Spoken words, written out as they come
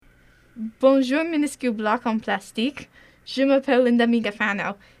Bonjour, minuscule bloc en plastique. Je m'appelle Linda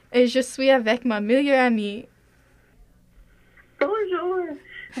Migafano et je suis avec ma meilleure amie. Bonjour,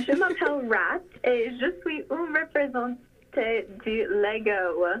 je m'appelle Rat et je suis une représentante du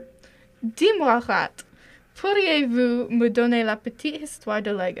Lego. Dis-moi, Rat, pourriez-vous me donner la petite histoire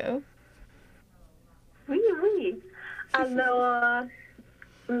de Lego? Oui. Alors,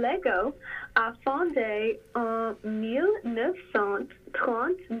 Lego a fondé en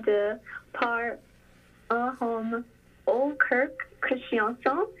 1932 par un homme, Olkirk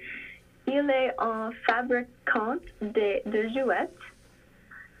Christiansen. Il est un fabricant de jouets.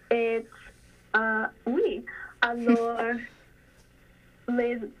 Et oui, alors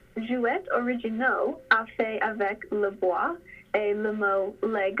les jouets originaux faits avec le bois et le mot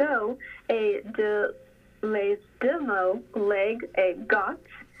Lego et les deux mots leg et got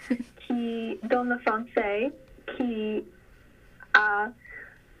qui dans le français qui a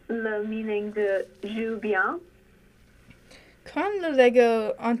le meaning de joue bien. Quand le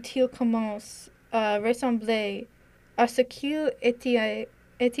Lego a-t-il commencé à ressembler à ce qu'il était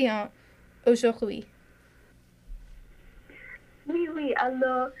aujourd'hui? Oui,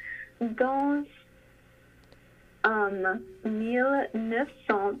 alors dans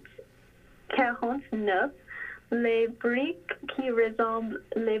 1949, les briques qui ressemblent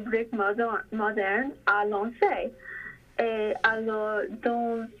les briques modernes a lancé. Et alors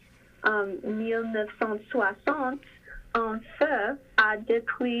dans 1960, un feu a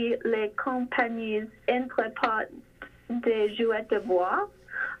détruit les compagnies entrepôts de jouets de bois.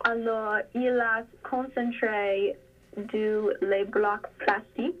 Alors il a concentré les blocs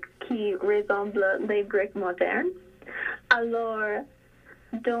plastiques qui ressemblent les briques modernes. Alors,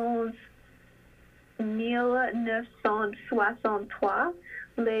 dans 1963,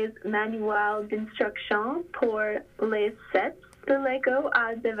 les manuels d'instruction pour les sets de Lego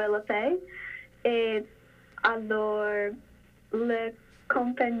a développé et alors la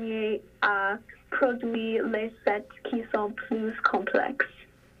compagnie a produit les sets qui sont plus complexes.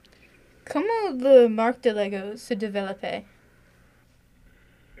 Comment la marque de Lego se développait?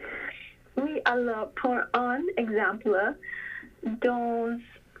 Oui, alors pour un exemple, dans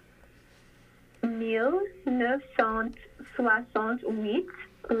 1968,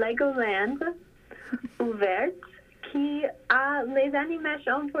 Legoland ouvert qui a les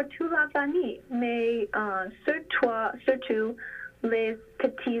animations pour toute la famille, mais surtout les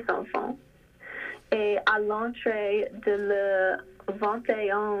petits enfants. Et à l'entrée de le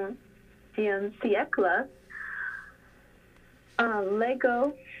 21e siècle,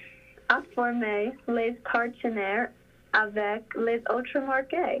 Lego a formé les partenaires avec les autres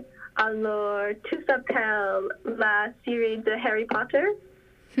marques. Alors, tout s'appelle la série de Harry Potter.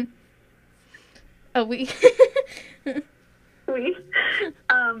 Ah oui. Oui.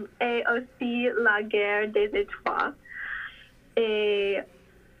 Et aussi la guerre des étoiles. Et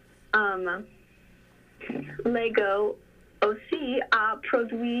Lego aussi a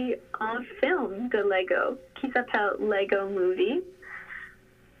produit un film de Lego qui s'appelle Lego Movie.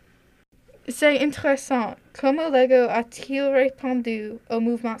 C'est intéressant. Comment Lego a-t-il répondu aux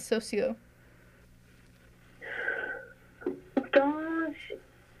mouvements sociaux? Dans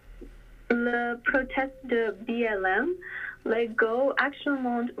le proteste de BLM, Lego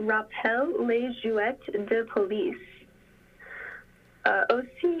actuellement rappelle les jouets de police.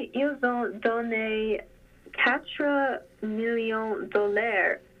 Aussi, ils ont donné 4 millions de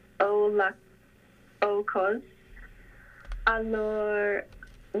dollars aux causes. Alors,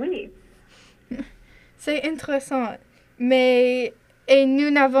 oui. C'est intéressant, mais et nous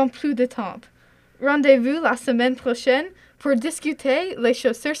n'avons plus de temps. Rendez-vous la semaine prochaine pour discuter les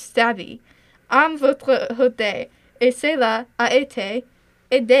chaussures Stabby. I'm votre hôte et cela a été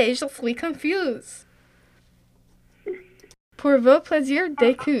aidé, je suis confuse. Pour vos plaisirs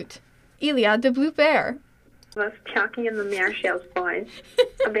d'écoute, il y a de bloopers. Us talking in the Marshall's voice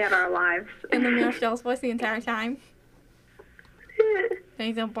about our lives. In the Michelle's voice the entire time.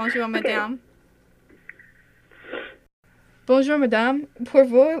 Bonjour, madame. Bonjour, madame. Pour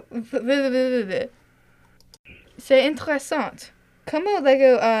vous... C'est intéressant. Comment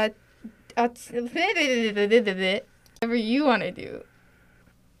Lego whatever you want to do.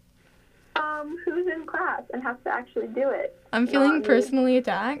 Who's in class and has to actually do it? I'm feeling personally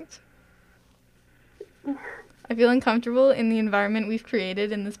attacked. I feel uncomfortable in the environment we've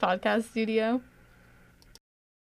created in this podcast studio.